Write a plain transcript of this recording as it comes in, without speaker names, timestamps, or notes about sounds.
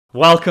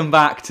Welcome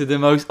back to the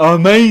most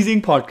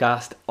amazing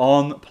podcast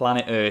on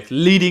planet Earth,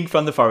 Leading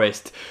from the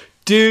Forest.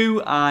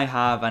 Do I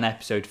have an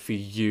episode for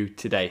you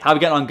today? How are we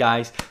getting on,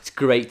 guys? It's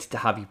great to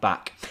have you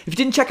back. If you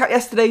didn't check out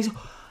yesterday's,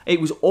 it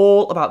was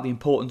all about the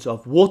importance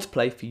of water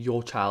play for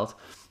your child.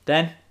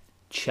 Then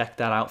check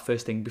that out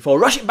first thing before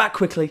rushing back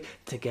quickly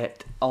to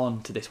get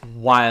on to this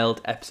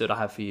wild episode I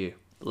have for you.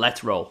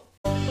 Let's roll.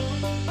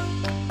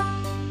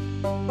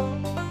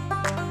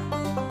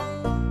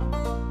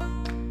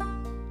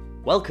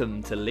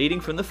 Welcome to Leading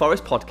from the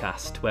Forest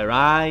podcast, where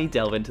I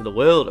delve into the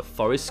world of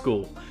Forest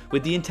School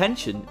with the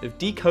intention of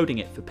decoding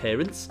it for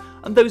parents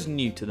and those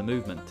new to the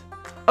movement.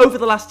 Over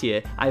the last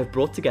year, I have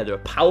brought together a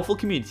powerful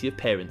community of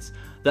parents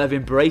that have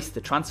embraced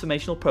the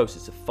transformational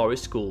process of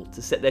Forest School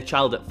to set their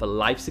child up for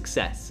life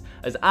success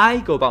as I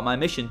go about my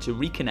mission to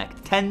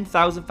reconnect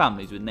 10,000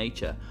 families with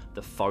nature,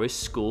 the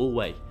Forest School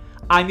way.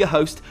 I'm your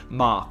host,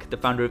 Mark, the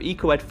founder of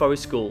EcoEd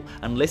Forest School,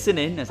 and listen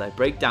in as I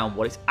break down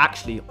what it's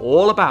actually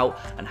all about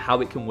and how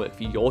it can work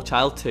for your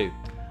child too.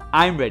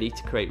 I'm ready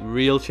to create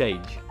real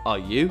change. Are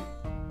you?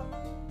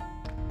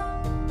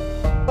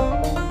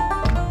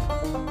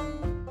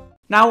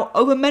 Now,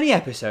 over many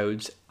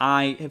episodes,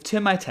 I have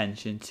turned my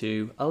attention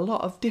to a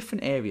lot of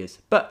different areas,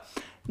 but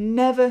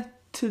never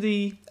to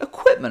the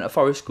equipment a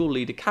Forest School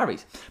leader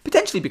carries,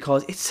 potentially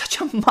because it's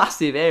such a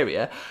massive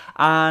area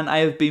and I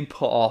have been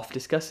put off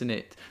discussing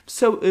it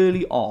so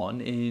early on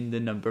in the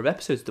number of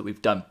episodes that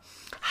we've done.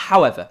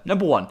 However,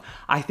 number one,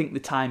 I think the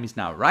time is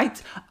now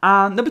right,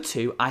 and number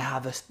two, I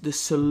have the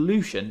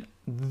solution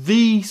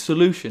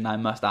I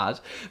must add,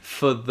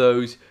 for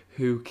those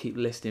who keep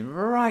listening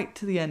right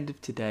to the end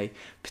of today,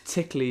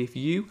 particularly if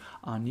you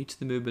are new to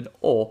the movement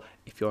or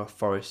if you're a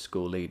Forest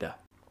School leader.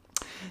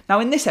 Now,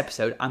 in this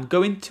episode, I'm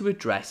going to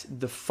address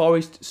the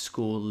Forest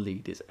School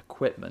leader's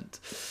equipment.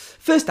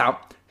 First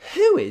out,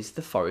 who is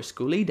the Forest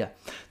School leader?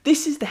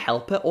 This is the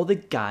helper or the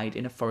guide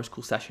in a Forest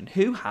School session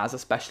who has a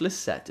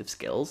specialist set of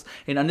skills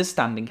in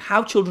understanding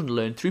how children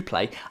learn through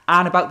play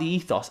and about the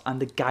ethos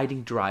and the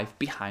guiding drive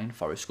behind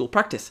Forest School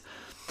practice.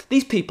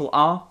 These people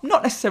are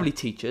not necessarily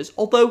teachers,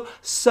 although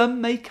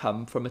some may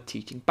come from a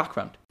teaching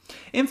background.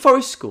 In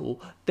Forest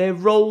School, their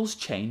roles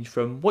change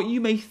from what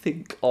you may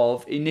think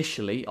of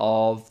initially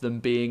of them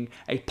being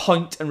a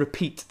point and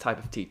repeat type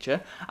of teacher,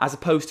 as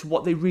opposed to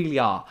what they really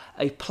are,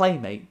 a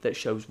playmate that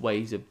shows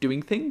ways of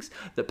doing things,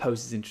 that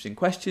poses interesting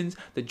questions,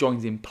 that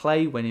joins in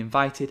play when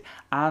invited,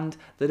 and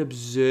that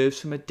observes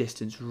from a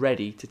distance,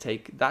 ready to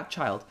take that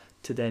child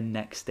to their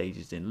next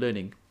stages in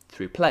learning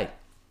through play.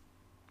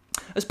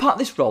 As part of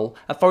this role,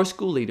 a Forest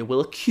School leader will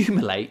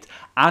accumulate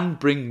and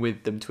bring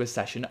with them to a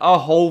session a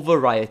whole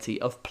variety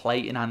of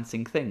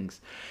play-enhancing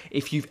things.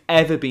 If you've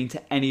ever been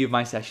to any of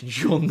my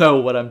sessions, you'll know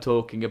what I'm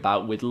talking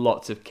about with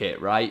lots of kit,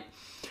 right?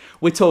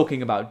 We're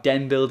talking about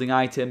den building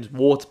items,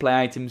 water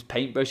play items,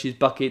 paintbrushes,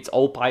 buckets,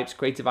 old pipes,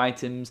 creative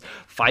items,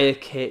 fire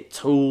kit,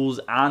 tools,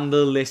 and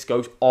the list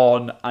goes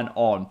on and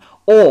on,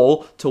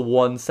 all to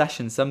one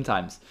session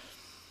sometimes.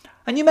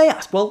 And you may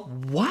ask, well,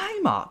 why,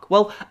 Mark?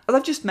 Well, as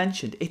I've just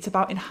mentioned, it's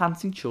about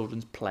enhancing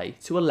children's play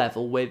to a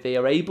level where they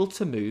are able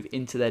to move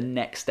into their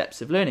next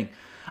steps of learning.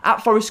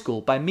 At Forest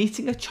School, by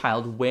meeting a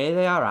child where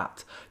they are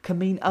at can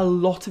mean a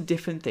lot of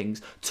different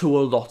things to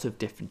a lot of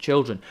different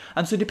children.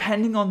 And so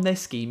depending on their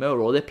schema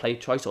or their play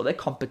choice or their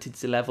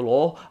competency level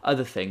or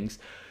other things,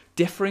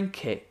 differing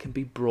kit can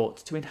be brought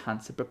to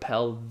enhance and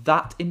propel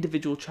that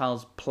individual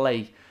child's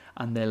play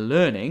and their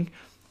learning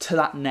to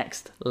that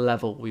next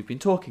level we've been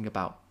talking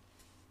about.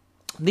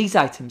 These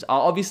items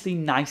are obviously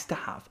nice to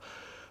have,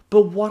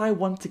 but what I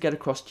want to get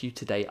across to you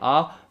today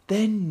are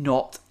they're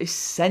not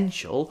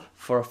essential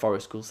for a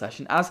Forest School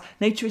session, as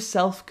nature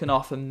itself can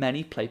offer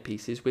many play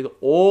pieces with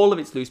all of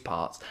its loose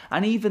parts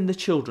and even the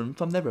children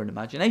from their own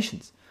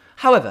imaginations.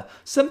 However,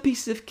 some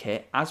pieces of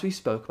kit, as we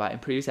spoke about in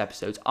previous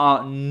episodes,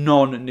 are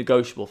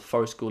non-negotiable for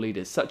Forest School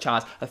leaders, such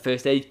as a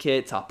first aid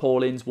kit,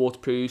 tarpaulins,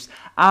 waterproofs,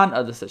 and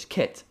other such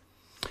kit.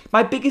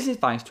 My biggest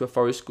advice to a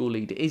Forest School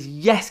leader is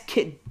yes,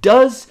 kit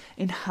does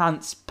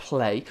enhance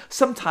play,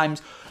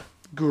 sometimes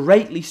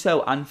greatly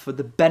so and for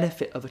the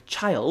benefit of a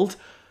child,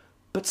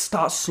 but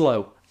start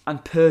slow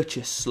and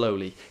purchase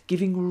slowly,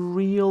 giving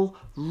real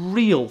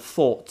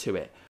thought to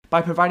it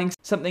by providing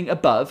something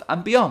above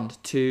and beyond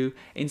to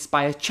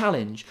inspire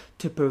challenge,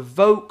 to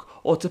provoke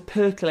or to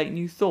percolate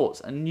new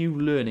thoughts and new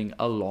learning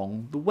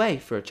along the way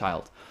for a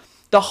child.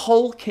 The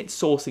whole kit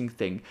sourcing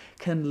thing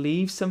can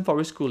leave some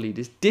Forest School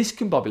leaders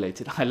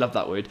discombobulated, I love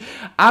that word,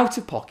 out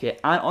of pocket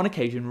and on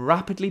occasion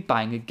rapidly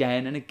buying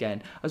again and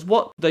again as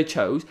what they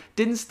chose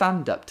didn't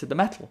stand up to the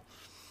mettle.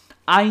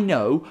 I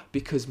know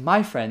because,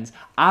 my friends,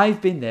 I've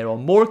been there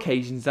on more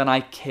occasions than I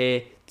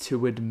care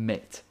to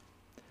admit.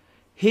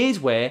 Here's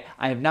where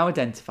I have now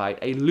identified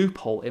a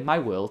loophole in my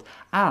world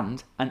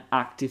and an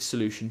active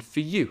solution for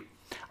you.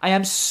 I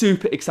am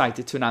super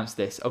excited to announce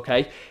this,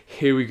 okay?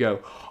 Here we go.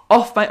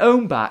 Off my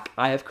own back,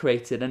 I have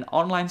created an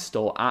online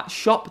store at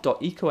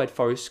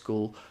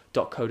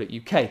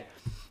shop.ecoedforestschool.co.uk.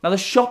 Now, the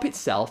shop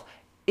itself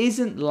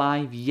isn't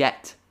live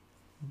yet,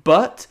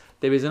 but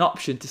there is an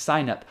option to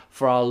sign up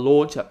for our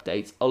launch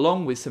updates,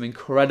 along with some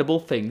incredible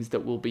things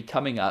that will be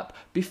coming up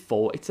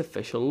before its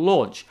official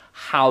launch.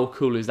 How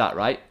cool is that,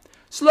 right?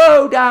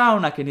 Slow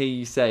down, I can hear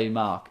you say,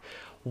 Mark.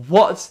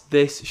 What's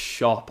this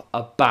shop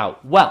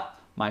about? Well,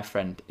 my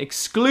friend,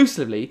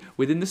 exclusively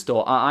within the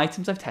store are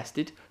items I've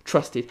tested,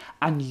 trusted,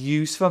 and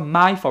used for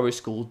my Forest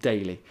School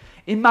daily.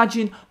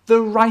 Imagine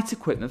the right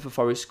equipment for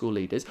Forest School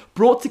leaders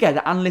brought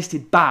together and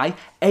listed by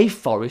a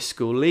Forest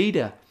School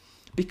leader.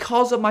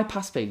 Because of my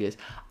past failures,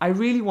 I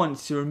really wanted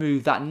to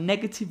remove that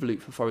negative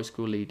loop for Forest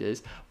School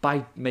leaders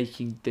by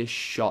making this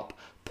shop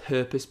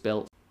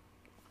purpose-built.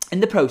 In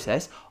the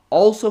process,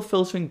 also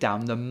filtering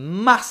down the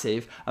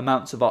massive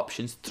amounts of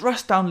options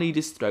thrust down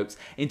leaders' throats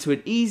into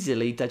an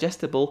easily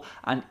digestible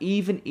and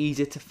even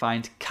easier to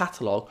find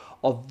catalogue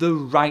of the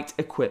right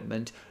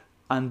equipment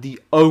and the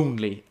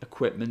only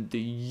equipment that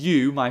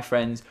you, my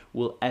friends,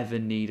 will ever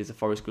need as a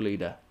Forest School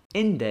leader.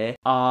 In there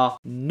are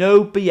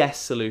no BS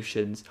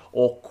solutions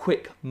or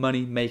quick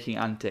money making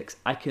antics,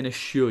 I can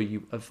assure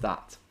you of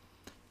that.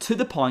 To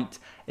the point,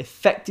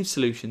 effective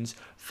solutions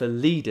for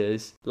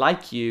leaders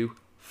like you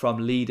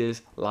from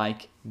leaders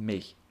like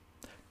me.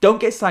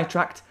 Don't get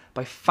sidetracked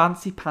by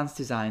fancy pants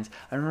designs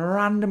and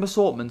random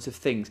assortments of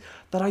things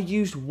that are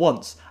used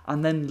once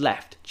and then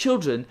left.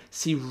 Children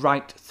see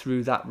right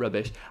through that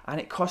rubbish, and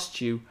it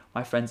costs you,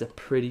 my friends, a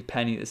pretty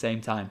penny at the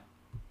same time.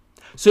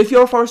 So if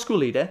you're a Forest School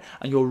leader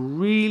and you're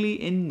really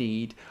in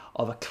need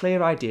of a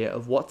clear idea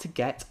of what to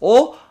get,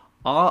 or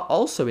are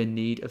also in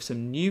need of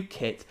some new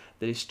kit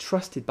that is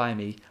trusted by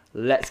me,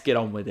 let's get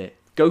on with it.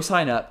 Go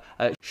sign up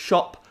at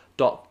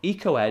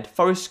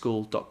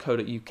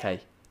shop.ecoedforestschool.co.uk.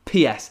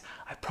 P.S.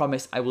 I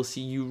promise I will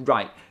see you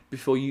right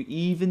before you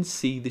even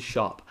see the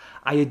shop.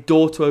 I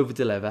adore to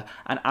over-deliver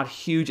and add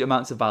huge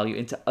amounts of value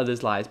into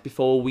others' lives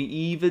before we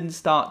even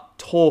start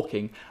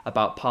talking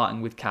about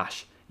parting with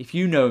cash. If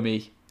you know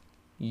me,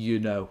 you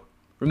know.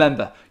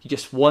 Remember, you're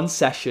just one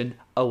session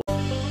away.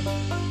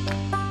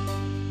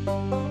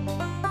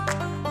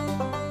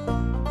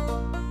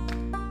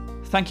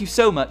 Thank you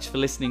so much for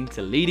listening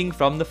to Leading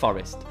from the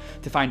Forest.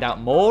 To find out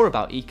more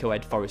about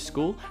EcoEd Forest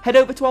School, head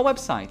over to our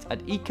website at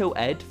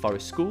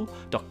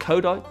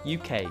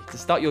ecoedforestschool.co.uk to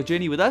start your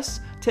journey with us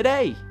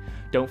today.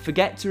 Don't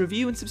forget to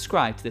review and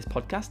subscribe to this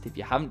podcast if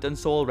you haven't done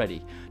so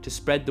already, to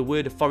spread the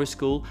word of Forest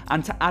School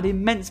and to add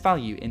immense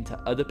value into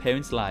other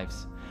parents'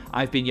 lives.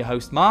 I've been your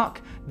host, Mark.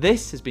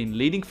 This has been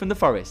Leading from the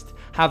Forest.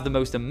 Have the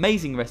most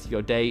amazing rest of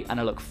your day, and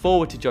I look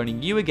forward to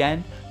joining you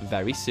again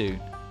very soon.